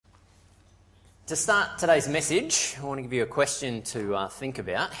To start today's message, I want to give you a question to think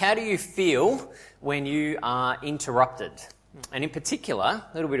about. How do you feel when you are interrupted? And in particular,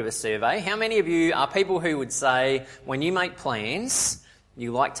 a little bit of a survey. How many of you are people who would say when you make plans,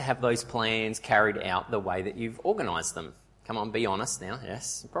 you like to have those plans carried out the way that you've organised them? Come on, be honest now.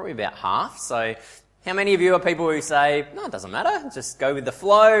 Yes, probably about half. So how many of you are people who say, no, it doesn't matter, just go with the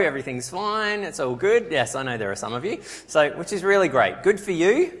flow, everything's fine, it's all good? Yes, I know there are some of you, so which is really great. Good for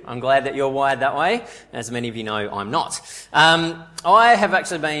you. I'm glad that you're wired that way. As many of you know, I'm not. I have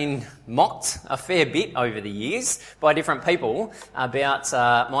actually been mocked a fair bit over the years by different people about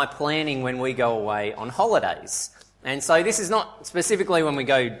my planning when we go away on holidays. And so this is not specifically when we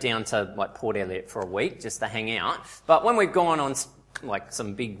go down to like Port Elliot for a week just to hang out, but when we've gone on like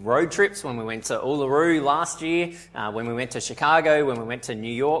some big road trips, when we went to Uluru last year, when we went to Chicago, when we went to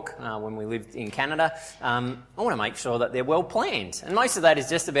New York, when we lived in Canada, I want to make sure that they're well planned. And most of that is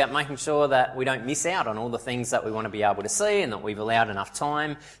just about making sure that we don't miss out on all the things that we want to be able to see and that we've allowed enough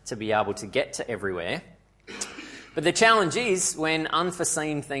time to be able to get to everywhere. But the challenge is when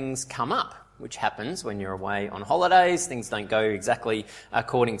unforeseen things come up, which happens when you're away on holidays, things don't go exactly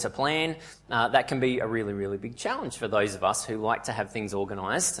according to plan. That can be a really, really big challenge for those of us who like to have things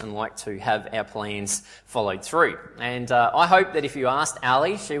organised and like to have our plans followed through. And I hope that if you asked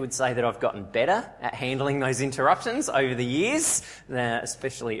Ali, she would say that I've gotten better at handling those interruptions over the years,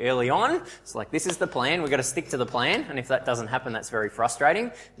 especially early on. It's like, this is the plan, we've got to stick to the plan, and if that doesn't happen, that's very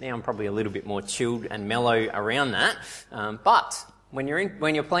frustrating. Now I'm probably a little bit more chilled and mellow around that. But when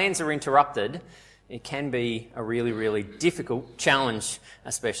your plans are interrupted, it can be a really, really difficult challenge,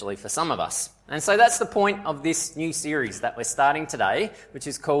 especially for some of us. And so that's the point of this new series that we're starting today, which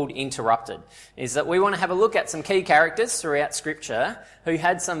is called Interrupted, is that we want to have a look at some key characters throughout Scripture who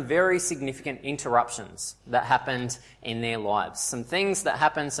had some very significant interruptions that happened in their lives. Some things that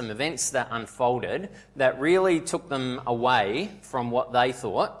happened, some events that unfolded that really took them away from what they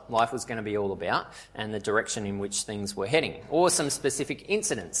thought life was going to be all about and the direction in which things were heading. Or some specific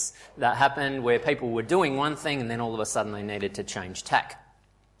incidents that happened where people were doing one thing and then all of a sudden they needed to change tack.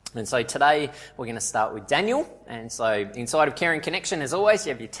 And so today we're going to start with Daniel. And so inside of Caring Connection, as always,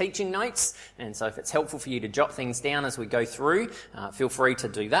 you have your teaching notes. And so if it's helpful for you to jot things down as we go through, feel free to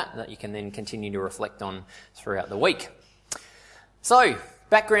do that you can then continue to reflect on throughout the week. So,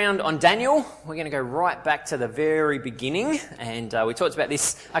 background on Daniel, we're going to go right back to the very beginning, and we talked about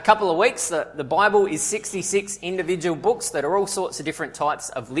this a couple of weeks. The Bible is 66 individual books that are all sorts of different types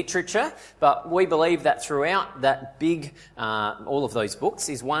of literature, but we believe that throughout that big, all of those books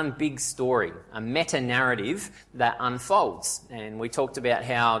is one big story, a meta-narrative that unfolds. And we talked about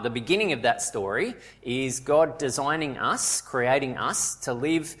how the beginning of that story is God designing us, creating us to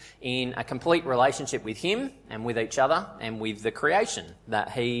live in a complete relationship with Him and with each other and with the creation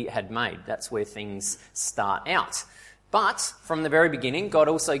that He had made. That's where things start out. But from the very beginning, God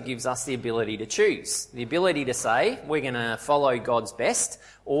also gives us the ability to choose. The ability to say we're going to follow God's best,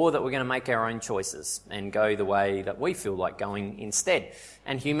 or that we're going to make our own choices and go the way that we feel like going instead.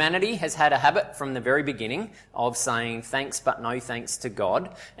 And humanity has had a habit from the very beginning of saying thanks but no thanks to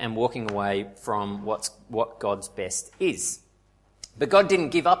God and walking away from what God's best is. But God didn't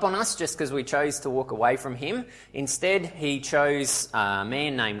give up on us just because we chose to walk away from Him. Instead, He chose a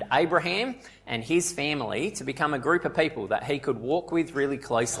man named Abraham and his family to become a group of people that He could walk with really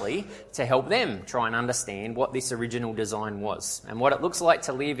closely to help them try and understand what this original design was and what it looks like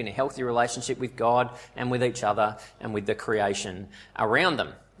to live in a healthy relationship with God and with each other and with the creation around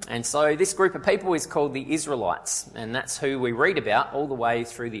them. And so this group of people is called the Israelites, and that's who we read about all the way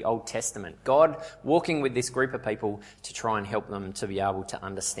through the Old Testament. God walking with this group of people to try and help them to be able to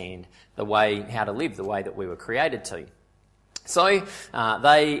understand how to live the way that we were created to. So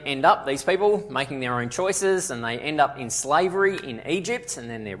they end up, these people, making their own choices, and they end up in slavery in Egypt, and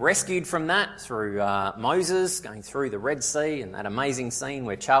then they're rescued from that through Moses going through the Red Sea, and that amazing scene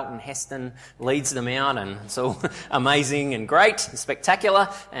where Charlton Heston leads them out, and it's all amazing and great and spectacular.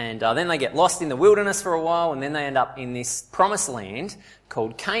 And then they get lost in the wilderness for a while, and then they end up in this promised land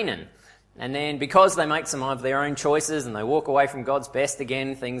called Canaan. And then because they make some of their own choices and they walk away from God's best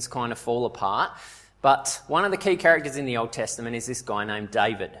again, things kind of fall apart. But one of the key characters in the Old Testament is this guy named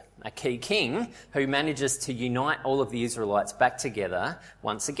David, a key king who manages to unite all of the Israelites back together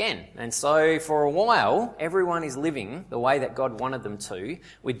once again. And so for a while, everyone is living the way that God wanted them to,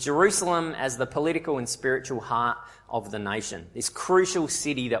 with Jerusalem as the political and spiritual heart of the nation, this crucial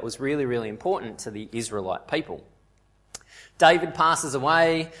city that was really, really important to the Israelite people. David passes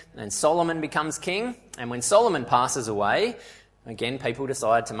away and Solomon becomes king. And when Solomon passes away, Again, people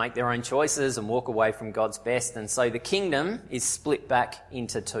decide to make their own choices and walk away from God's best. And so the kingdom is split back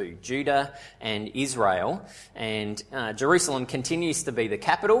into two, Judah and Israel. And Jerusalem continues to be the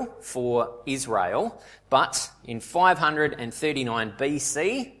capital for Israel. But in 539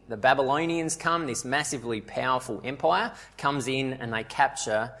 BC, the Babylonians come, this massively powerful empire comes in and they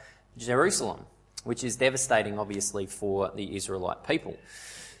capture Jerusalem, which is devastating, obviously, for the Israelite people.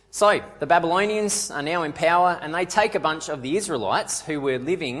 So the Babylonians are now in power and they take a bunch of the Israelites who were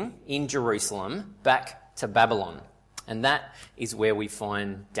living in Jerusalem back to Babylon. And that is where we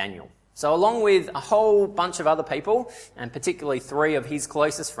find Daniel. So along with a whole bunch of other people, and particularly 3 of his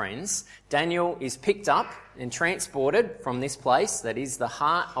closest friends, Daniel is picked up and transported from this place that is the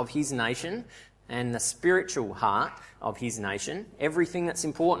heart of his nation and the spiritual heart of his nation. Everything that's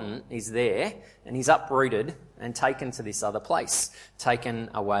important is there, and he's uprooted and taken to this other place, taken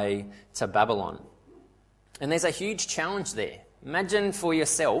away to Babylon. And there's a huge challenge there. Imagine for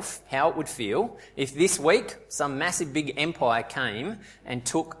yourself how it would feel if this week some massive big empire came and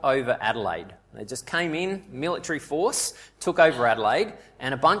took over Adelaide. They just came in, military force, took over Adelaide,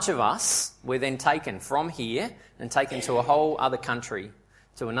 and a bunch of us were then taken from here and taken to a whole other country,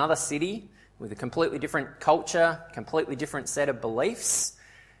 to another city with a completely different culture, completely different set of beliefs.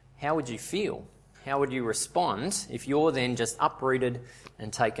 How would you feel? How would you respond if you're then just uprooted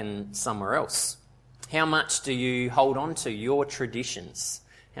and taken somewhere else? How much do you hold on to your traditions?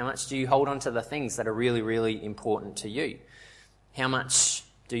 How much do you hold on to the things that are really, really important to you? How much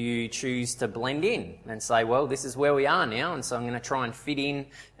do you choose to blend in and say, well, this is where we are now, and so I'm going to try and fit in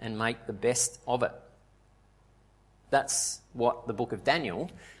and make the best of it? That's what the book of Daniel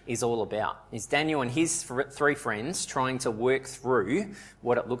is all about. Is Daniel and his 3 friends trying to work through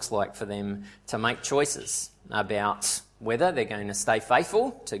what it looks like for them to make choices about whether they're going to stay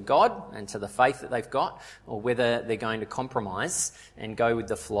faithful to God and to the faith that they've got, or whether they're going to compromise and go with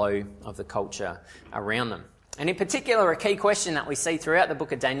the flow of the culture around them. And in particular, a key question that we see throughout the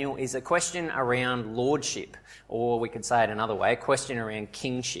book of Daniel is a question around lordship, or we could say it another way, a question around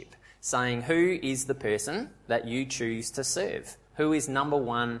kingship, saying who is the person that you choose to serve? Who is number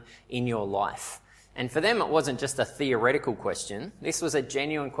one in your life? And for them, it wasn't just a theoretical question. This was a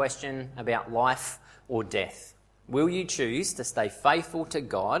genuine question about life or death. Will you choose to stay faithful to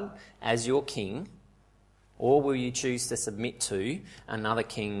God as your king, or will you choose to submit to another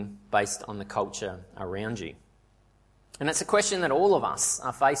king based on the culture around you? And it's a question that all of us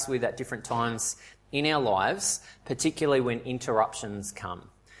are faced with at different times in our lives, particularly when interruptions come.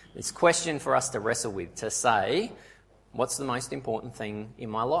 This question for us to wrestle with, to say, what's the most important thing in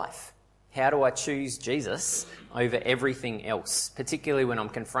my life? How do I choose Jesus over everything else, particularly when I'm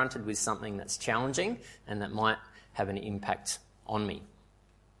confronted with something that's challenging and that might have an impact on me?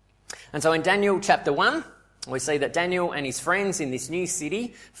 And so in Daniel chapter 1, we see that Daniel and his friends in this new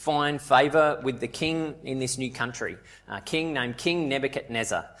city find favour with the king in this new country, a king named King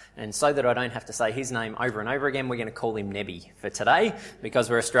Nebuchadnezzar. And so that I don't have to say his name over and over again, we're going to call him Nebi for today, because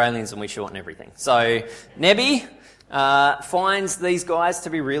we're Australians and we shorten everything. So Nebi finds these guys to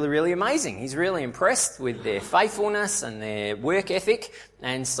be really, really amazing. He's really impressed with their faithfulness and their work ethic.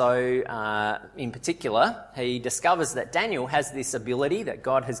 And so, in particular, he discovers that Daniel has this ability that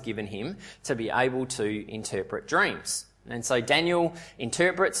God has given him to be able to interpret dreams. And so Daniel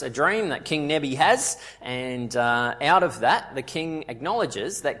interprets a dream that King Nebi has, and out of that, the king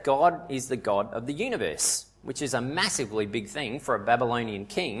acknowledges that God is the God of the universe, which is a massively big thing for a Babylonian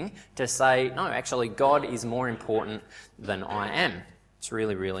king to say, no, actually, God is more important than I am. It's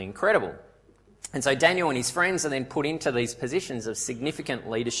really, really incredible. And so Daniel and his friends are then put into these positions of significant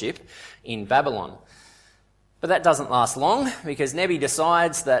leadership in Babylon. But that doesn't last long, because Nebi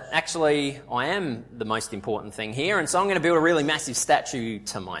decides that actually I am the most important thing here, and so I'm going to build a really massive statue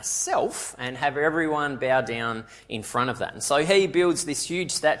to myself and have everyone bow down in front of that. And so he builds this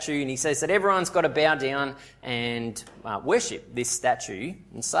huge statue, and he says that everyone's got to bow down and worship this statue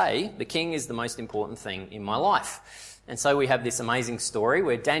and say, the king is the most important thing in my life. And so we have this amazing story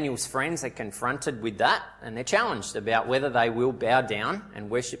where Daniel's friends are confronted with that, and they're challenged about whether they will bow down and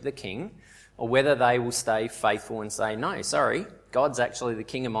worship the king, or whether they will stay faithful and say, no, sorry, God's actually the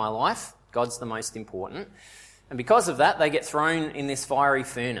king of my life. God's the most important. And because of that, they get thrown in this fiery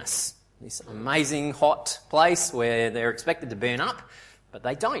furnace, this amazing hot place where they're expected to burn up, but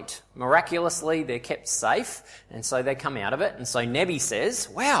they don't. Miraculously, they're kept safe, and so they come out of it. And so Nebi says,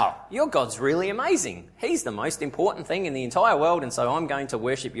 wow, your God's really amazing. He's the most important thing in the entire world, and so I'm going to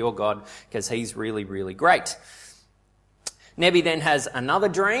worship your God because he's really, really great. Nebi then has another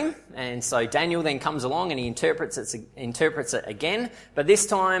dream, and so Daniel then comes along and he interprets it again, but this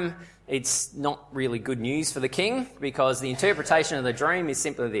time it's not really good news for the king, because the interpretation of the dream is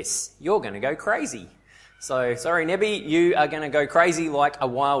simply this: you're going to go crazy. So, sorry Nebi, you are going to go crazy like a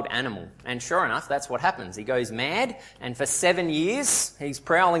wild animal. And sure enough, that's what happens. He goes mad, and for 7 years, he's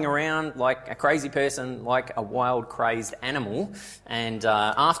prowling around like a crazy person, like a wild, crazed animal. And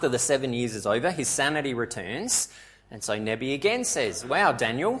after the 7 years is over, his sanity returns. And so Nebi again says, wow,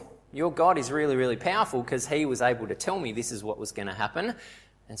 Daniel, your God is really, really powerful, because he was able to tell me this is what was going to happen.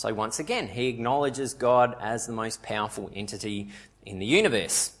 And so once again, he acknowledges God as the most powerful entity in the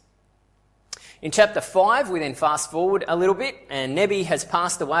universe. In chapter 5, we then fast forward a little bit, and Nebi has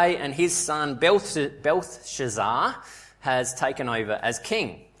passed away, and his son Belshazzar has taken over as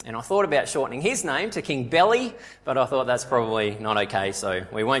king. And I thought about shortening his name to King Belly, but I thought that's probably not okay, so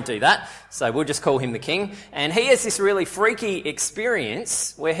we won't do that. So we'll just call him the king. And he has this really freaky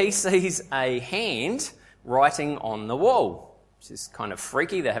experience where he sees a hand writing on the wall, which is kind of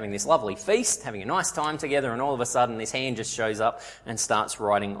freaky. They're having this lovely feast, having a nice time together, and all of a sudden this hand just shows up and starts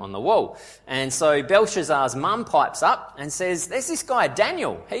writing on the wall. And so Belshazzar's mum pipes up and says, there's this guy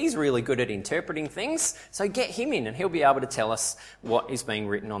Daniel, he's really good at interpreting things, so get him in and he'll be able to tell us what is being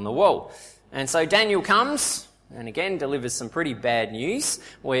written on the wall. And so Daniel comes and again delivers some pretty bad news,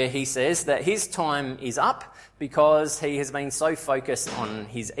 where he says that his time is up because he has been so focused on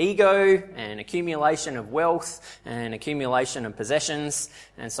his ego and accumulation of wealth and accumulation of possessions.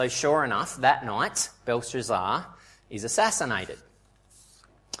 And so sure enough, that night, Belshazzar is assassinated.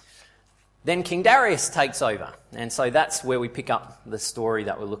 Then King Darius takes over, and so that's where we pick up the story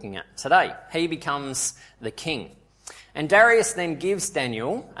that we're looking at today. He becomes the king. And Darius then gives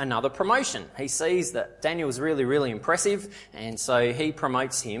Daniel another promotion. He sees that Daniel's really, really impressive, and so he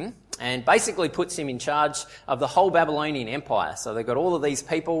promotes him and basically puts him in charge of the whole Babylonian Empire. So they've got all of these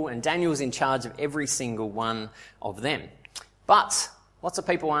people, and Daniel's in charge of every single one of them. But lots of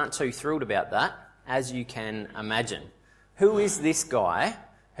people aren't too thrilled about that, as you can imagine. Who is this guy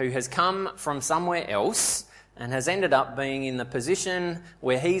who has come from somewhere else and has ended up being in the position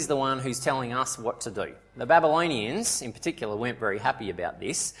where he's the one who's telling us what to do? The Babylonians, in particular, weren't very happy about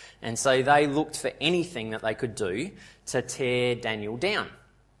this, and so they looked for anything that they could do to tear Daniel down.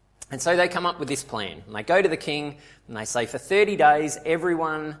 And so they come up with this plan, and they go to the king and they say, for 30 days,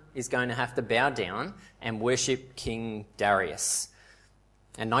 everyone is going to have to bow down and worship King Darius,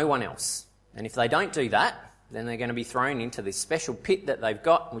 and no one else. And if they don't do that, then they're going to be thrown into this special pit that they've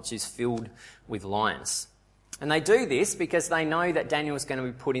got, which is filled with lions. And they do this because they know that Daniel is going to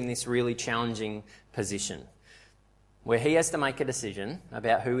be put in this really challenging position where he has to make a decision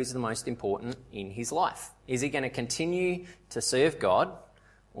about who is the most important in his life. Is he going to continue to serve God,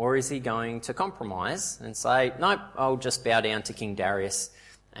 or is he going to compromise and say, nope, I'll just bow down to King Darius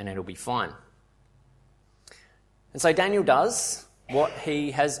and it'll be fine? And so Daniel does what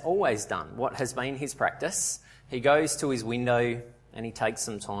he has always done, what has been his practice. He goes to his window and he takes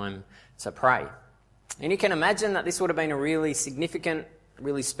some time to pray. And you can imagine that this would have been a really significant,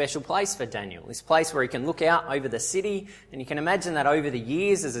 really special place for Daniel. This place where he can look out over the city, and you can imagine that over the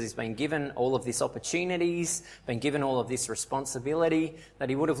years, as he's been given all of these opportunities, been given all of this responsibility, that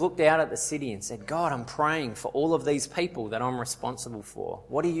he would have looked out at the city and said, God, I'm praying for all of these people that I'm responsible for.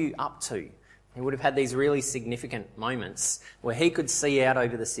 What are you up to? He would have had these really significant moments where he could see out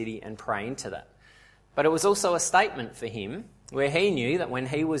over the city and pray into that. But it was also a statement for him where he knew that when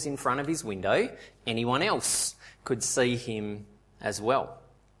he was in front of his window, anyone else could see him as well.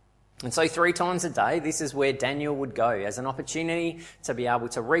 And so 3 times a day, this is where Daniel would go as an opportunity to be able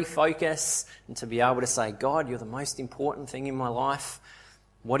to refocus and to be able to say, God, you're the most important thing in my life.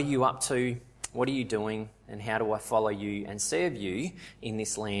 What are you up to? What are you doing? And how do I follow you and serve you in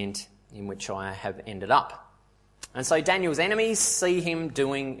this land in which I have ended up? And so Daniel's enemies see him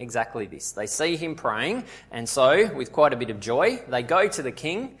doing exactly this. They see him praying, and so, with quite a bit of joy, they go to the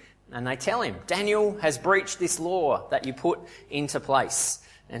king and they tell him, Daniel has breached this law that you put into place.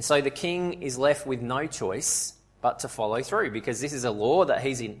 And so the king is left with no choice but to follow through, because this is a law that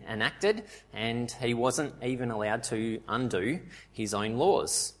he's enacted, and he wasn't even allowed to undo his own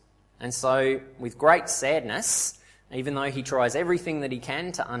laws. And so, with great sadness, even though he tries everything that he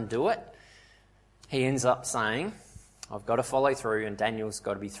can to undo it, he ends up saying, I've got to follow through, and Daniel's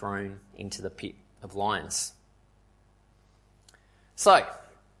got to be thrown into the pit of lions. So,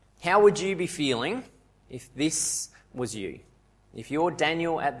 how would you be feeling if this was you? If you're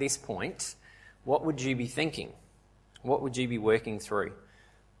Daniel at this point, what would you be thinking? What would you be working through?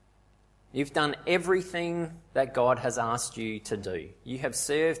 You've done everything that God has asked you to do. You have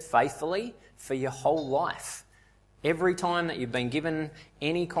served faithfully for your whole life. Every time that you've been given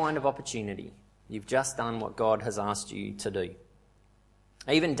any kind of opportunity, you've just done what God has asked you to do.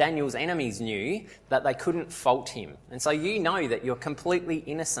 Even Daniel's enemies knew that they couldn't fault him. And so you know that you're completely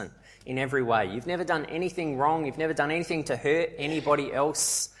innocent in every way. You've never done anything wrong. You've never done anything to hurt anybody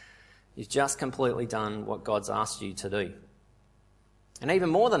else. You've just completely done what God's asked you to do. And even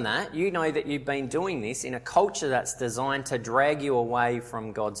more than that, you know that you've been doing this in a culture that's designed to drag you away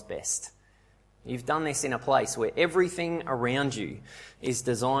from God's best. You've done this in a place where everything around you is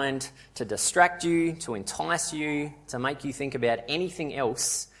designed to distract you, to entice you, to make you think about anything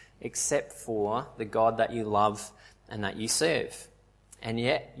else except for the God that you love and that you serve. And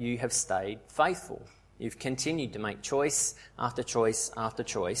yet you have stayed faithful. You've continued to make choice after choice after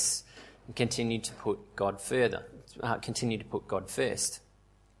choice and continued to put God continue to put God first.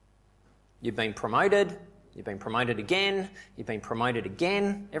 You've been promoted. You've been promoted again. You've been promoted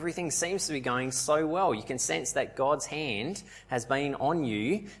again. Everything seems to be going so well. You can sense that God's hand has been on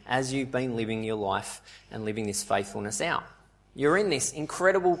you as you've been living your life and living this faithfulness out. You're in this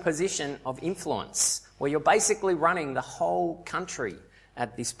incredible position of influence where you're basically running the whole country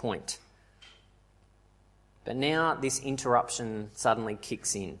at this point. But now this interruption suddenly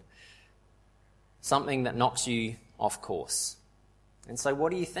kicks in. Something that knocks you off course. And so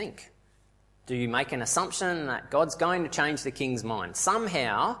what do you think? Do you make an assumption that God's going to change the king's mind?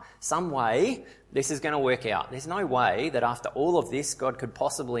 Somehow, some way, this is going to work out. There's no way that after all of this, God could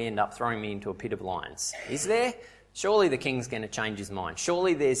possibly end up throwing me into a pit of lions. Is there? Surely the king's going to change his mind.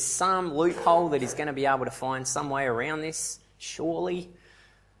 Surely there's some loophole that he's going to be able to find some way around this. Surely.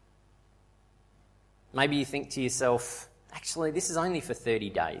 Maybe you think to yourself, actually, this is only for 30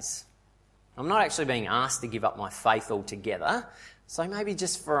 days. I'm not actually being asked to give up my faith altogether. So maybe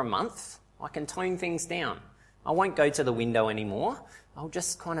just for a month, I can tone things down. I won't go to the window anymore. I'll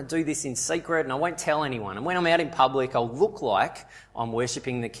just kind of do this in secret and I won't tell anyone. And when I'm out in public, I'll look like I'm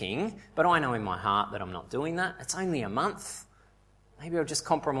worshipping the king, but I know in my heart that I'm not doing that. It's only a month. Maybe I'll just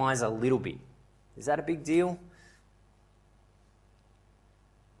compromise a little bit. Is that a big deal?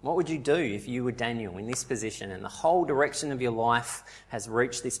 What would you do if you were Daniel in this position and the whole direction of your life has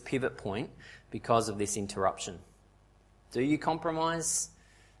reached this pivot point because of this interruption? Do you compromise?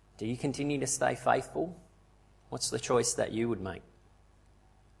 Do you continue to stay faithful? What's the choice that you would make?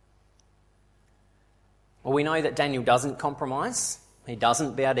 Well, we know that Daniel doesn't compromise. He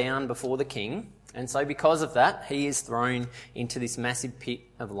doesn't bow down before the king. And so because of that, he is thrown into this massive pit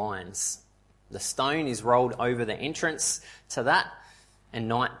of lions. The stone is rolled over the entrance to that, and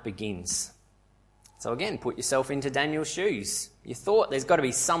night begins. So again, put yourself into Daniel's shoes. You thought there's got to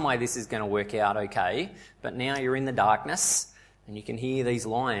be some way this is going to work out okay, but now you're in the darkness and you can hear these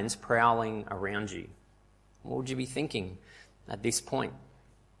lions prowling around you. What would you be thinking at this point?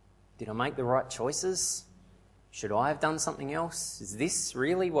 Did I make the right choices? Should I have done something else? Is this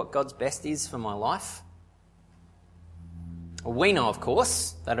really what God's best is for my life? Well, we know, of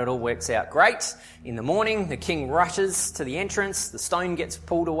course, that it all works out great. In the morning, the king rushes to the entrance, the stone gets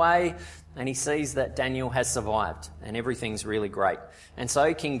pulled away, and he sees that Daniel has survived, and everything's really great. And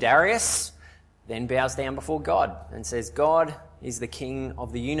so King Darius then bows down before God and says, God is the king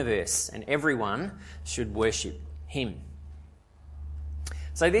of the universe, and everyone should worship him.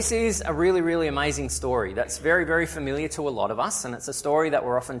 So this is a really, really amazing story that's very, very familiar to a lot of us, and it's a story that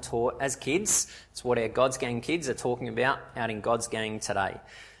we're often taught as kids. It's what our God's Gang kids are talking about out in God's Gang today.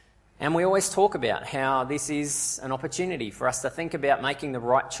 And we always talk about how this is an opportunity for us to think about making the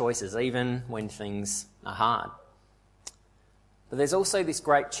right choices, even when things are hard. But there's also this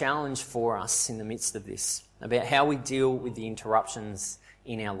great challenge for us in the midst of this, about how we deal with the interruptions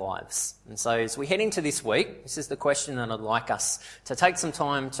in our lives. And so as we head into this week, this is the question that I'd like us to take some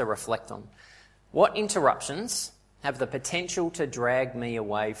time to reflect on. What interruptions have the potential to drag me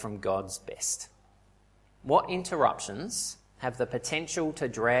away from God's best? What interruptions have the potential to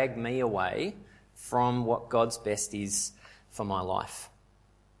drag me away from what God's best is for my life?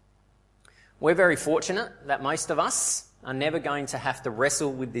 We're very fortunate that most of us are never going to have to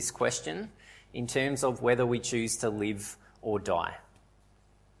wrestle with this question in terms of whether we choose to live or die.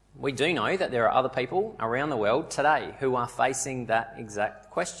 We do know that there are other people around the world today who are facing that exact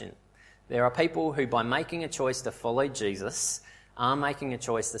question. There are people who, by making a choice to follow Jesus, are making a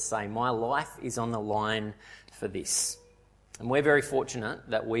choice to say, my life is on the line for this. And we're very fortunate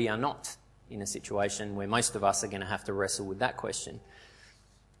that we are not in a situation where most of us are going to have to wrestle with that question.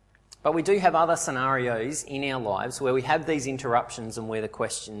 But we do have other scenarios in our lives where we have these interruptions and where the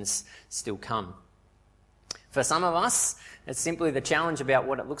questions still come. For some of us, it's simply the challenge about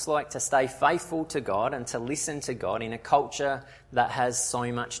what it looks like to stay faithful to God and to listen to God in a culture that has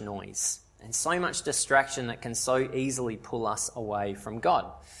so much noise and so much distraction that can so easily pull us away from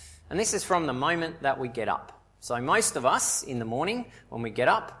God. And this is from the moment that we get up. So most of us in the morning when we get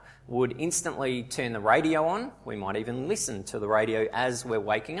up would instantly turn the radio on. We might even listen to the radio as we're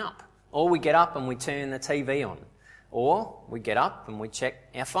waking up. Or we get up and we turn the TV on. Or we get up and we check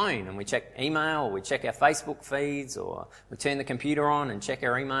our phone and we check email, or we check our Facebook feeds, or we turn the computer on and check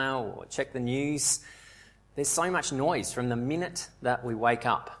our email or check the news. There's so much noise from the minute that we wake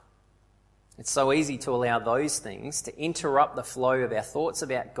up. It's so easy to allow those things to interrupt the flow of our thoughts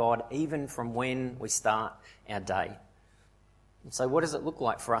about God even from when we start our day. And so what does it look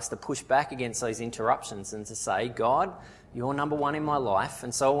like for us to push back against those interruptions and to say, God, you're number one in my life,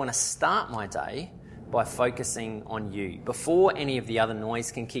 and so I want to start my day by focusing on you. Before any of the other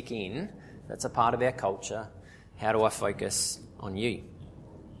noise can kick in, that's a part of our culture, how do I focus on you?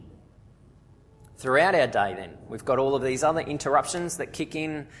 Throughout our day then, we've got all of these other interruptions that kick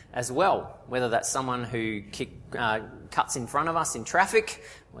in as well, whether that's someone who cuts in front of us in traffic,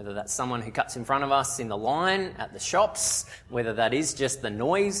 whether that's someone who cuts in front of us in the line at the shops, whether that is just the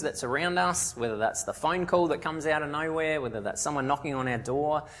noise that's around us, whether that's the phone call that comes out of nowhere, whether that's someone knocking on our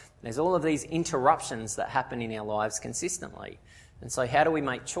door. There's all of these interruptions that happen in our lives consistently. And so how do we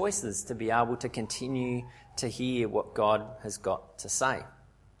make choices to be able to continue to hear what God has got to say?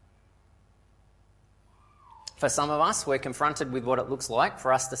 For some of us, we're confronted with what it looks like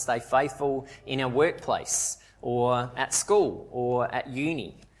for us to stay faithful in our workplace or at school or at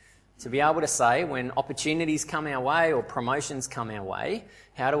uni. To be able to say when opportunities come our way or promotions come our way,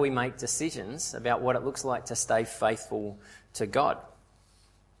 how do we make decisions about what it looks like to stay faithful to God?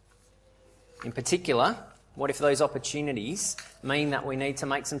 In particular, what if those opportunities mean that we need to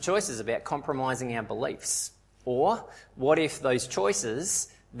make some choices about compromising our beliefs? Or what if those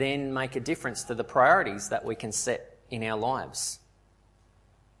choices then make a difference to the priorities that we can set in our lives?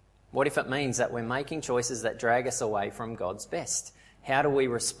 What if it means that we're making choices that drag us away from God's best? How do we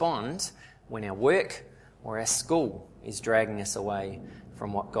respond when our work or our school is dragging us away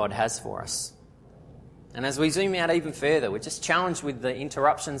from what God has for us? And as we zoom out even further, we're just challenged with the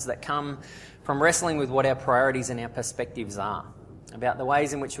interruptions that come from wrestling with what our priorities and our perspectives are, about the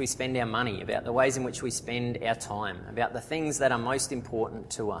ways in which we spend our money, about the ways in which we spend our time, about the things that are most important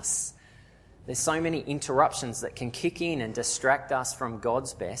to us. There's so many interruptions that can kick in and distract us from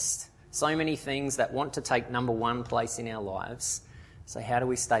God's best, so many things that want to take number one place in our lives. So how do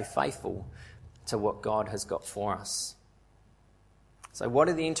we stay faithful to what God has got for us? So what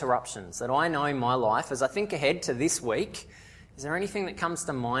are the interruptions that I know in my life as I think ahead to this week? Is there anything that comes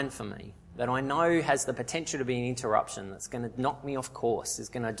to mind for me that I know has the potential to be an interruption that's going to knock me off course, is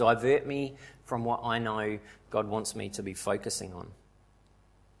going to divert me from what I know God wants me to be focusing on?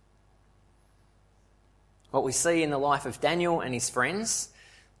 What we see in the life of Daniel and his friends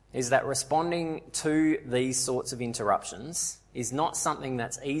is that responding to these sorts of interruptions is not something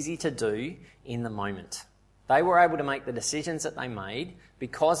that's easy to do in the moment. They were able to make the decisions that they made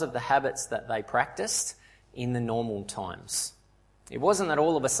because of the habits that they practiced in the normal times. It wasn't that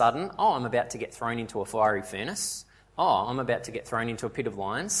all of a sudden, I'm about to get thrown into a fiery furnace. I'm about to get thrown into a pit of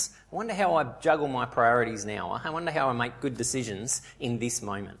lions. I wonder how I juggle my priorities now. I wonder how I make good decisions in this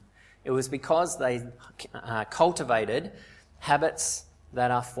moment. It was because they cultivated habits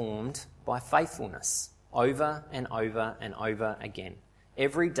that are formed by faithfulness over and over and over again.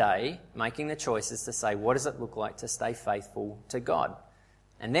 Every day, making the choices to say, what does it look like to stay faithful to God?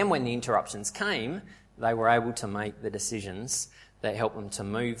 And then when the interruptions came, they were able to make the decisions that helped them to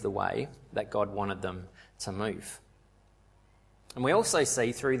move the way that God wanted them to move. And we also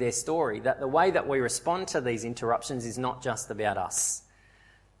see through their story that the way that we respond to these interruptions is not just about us,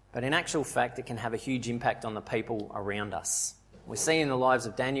 but in actual fact, it can have a huge impact on the people around us. We see in the lives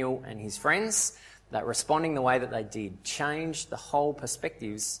of Daniel and his friends that responding the way that they did changed the whole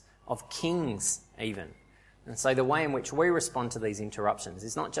perspectives of kings even. And so the way in which we respond to these interruptions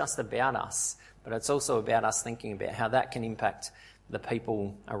is not just about us, but it's also about us thinking about how that can impact the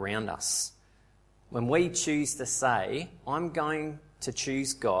people around us. When we choose to say, I'm going to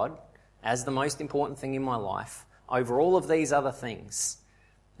choose God as the most important thing in my life over all of these other things,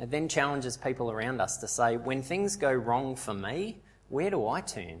 it then challenges people around us to say, when things go wrong for me, where do I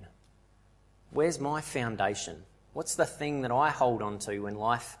turn? Where's my foundation? What's the thing that I hold on to when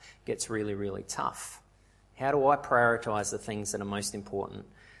life gets really, really tough? How do I prioritise the things that are most important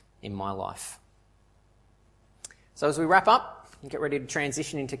in my life? So as we wrap up and get ready to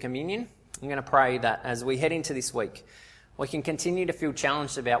transition into communion, I'm going to pray that as we head into this week, we can continue to feel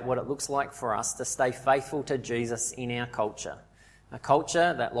challenged about what it looks like for us to stay faithful to Jesus in our culture. A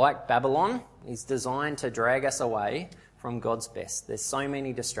culture that, like Babylon, is designed to drag us away from God's best. There's so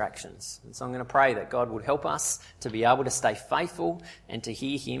many distractions. And so I'm going to pray that God would help us to be able to stay faithful and to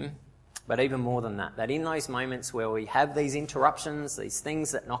hear him But even more than that, that in those moments where we have these interruptions, these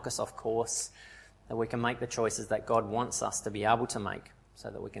things that knock us off course, that we can make the choices that God wants us to be able to make so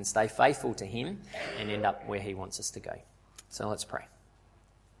that we can stay faithful to him and end up where he wants us to go. So let's pray.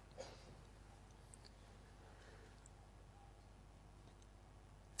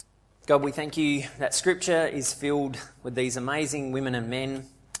 God, we thank you that Scripture is filled with these amazing women and men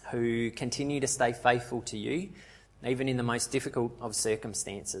who continue to stay faithful to you, even in the most difficult of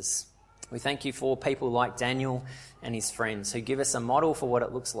circumstances. We thank you for people like Daniel and his friends who give us a model for what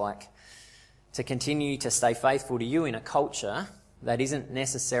it looks like to continue to stay faithful to you in a culture that isn't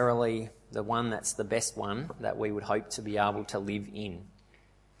necessarily the one that's the best one that we would hope to be able to live in.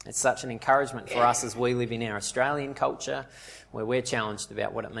 It's such an encouragement for us as we live in our Australian culture where we're challenged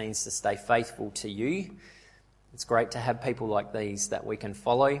about what it means to stay faithful to you. It's great to have people like these that we can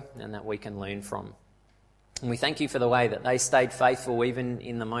follow and that we can learn from. And we thank you for the way that they stayed faithful even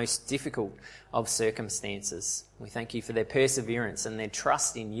in the most difficult of circumstances. We thank you for their perseverance and their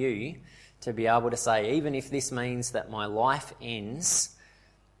trust in you to be able to say, even if this means that my life ends,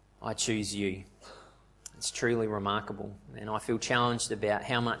 I choose you. It's truly remarkable. And I feel challenged about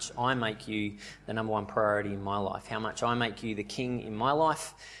how much I make you the number one priority in my life, how much I make you the king in my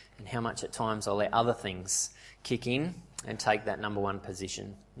life, and how much at times I let other things kick in and take that number one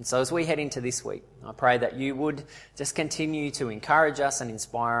position. And so as we head into this week, I pray that you would just continue to encourage us and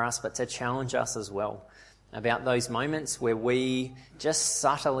inspire us, but to challenge us as well about those moments where we just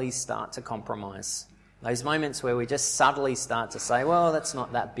subtly start to compromise. Those moments where we just subtly start to say, well, that's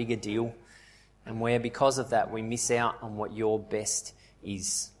not that big a deal. And where because of that we miss out on what your best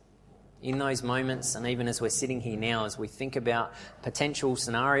is. In those moments, and even as we're sitting here now, as we think about potential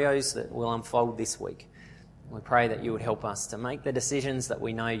scenarios that will unfold this week, we pray that you would help us to make the decisions that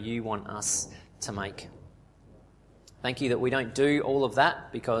we know you want us to make. Thank you that we don't do all of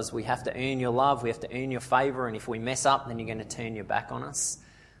that because we have to earn your love, we have to earn your favour, and if we mess up, then you're going to turn your back on us.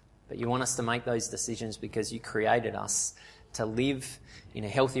 But you want us to make those decisions because you created us to live in a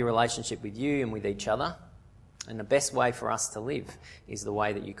healthy relationship with you and with each other. And the best way for us to live is the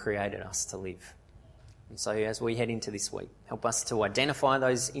way that you created us to live. And so as we head into this week, help us to identify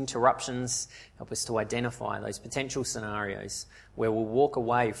those interruptions, help us to identify those potential scenarios where we'll walk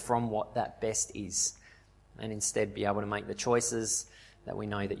away from what that best is and instead be able to make the choices that we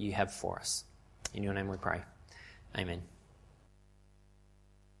know that you have for us. In your name we pray. Amen.